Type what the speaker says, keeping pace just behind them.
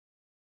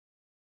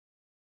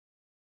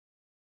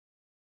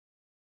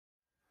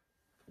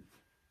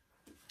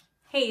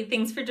Hey,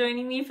 thanks for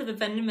joining me for the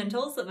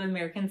fundamentals of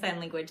American Sign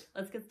Language.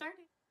 Let's get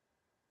started.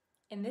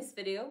 In this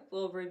video,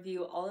 we'll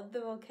review all of the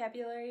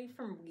vocabulary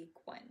from week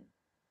 1.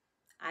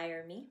 I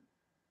or me,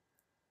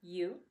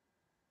 you,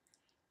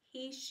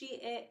 he,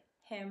 she, it,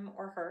 him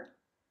or her,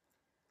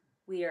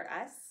 we or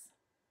us,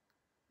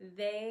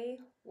 they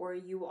or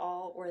you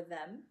all or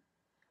them,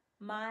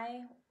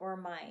 my or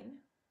mine,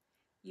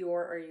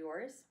 your or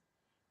yours,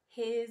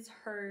 his,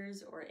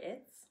 hers or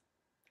its,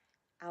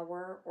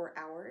 our or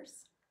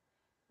ours,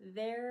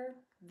 their,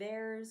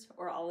 theirs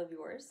or all of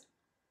yours,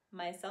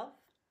 myself,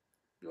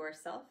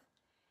 yourself,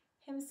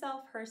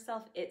 himself,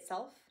 herself,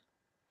 itself,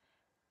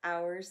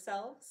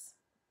 ourselves,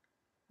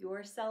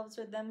 yourselves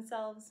or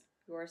themselves,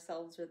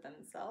 yourselves or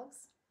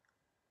themselves,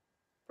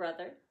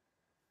 brother,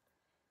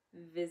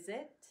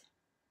 visit,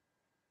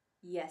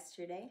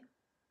 yesterday,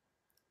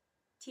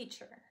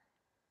 teacher,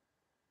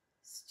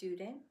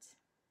 student,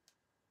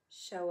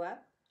 show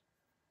up,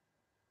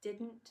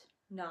 didn't,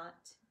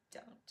 not,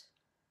 don't.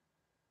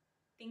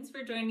 Thanks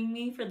for joining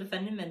me for the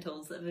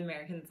fundamentals of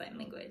American Sign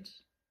Language.